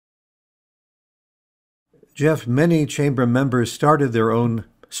Jeff, many chamber members started their own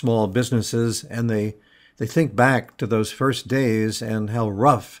small businesses, and they think back to those first days and how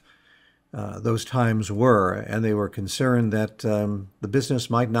rough those times were, and they were concerned that the business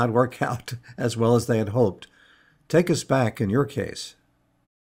might not work out as well as they had hoped. Take us back in your case.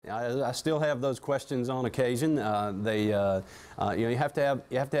 I still have those questions on occasion. You have to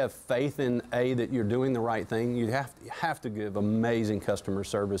have faith in that you're doing the right thing. You have to give amazing customer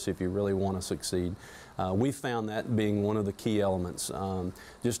service if you really want to succeed. We found that being one of the key elements.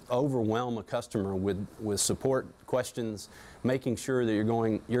 Just overwhelm a customer with support questions, making sure that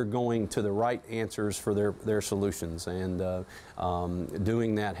you're going to the right answers for their solutions, and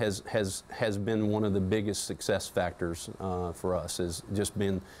doing that has been one of the biggest success factors for us. Has just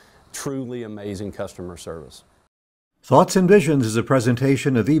been truly amazing customer service. Thoughts and Visions is a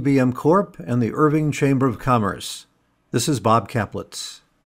presentation of EBM-Corp and the Irving Chamber of Commerce. This is Bob Kaplitz.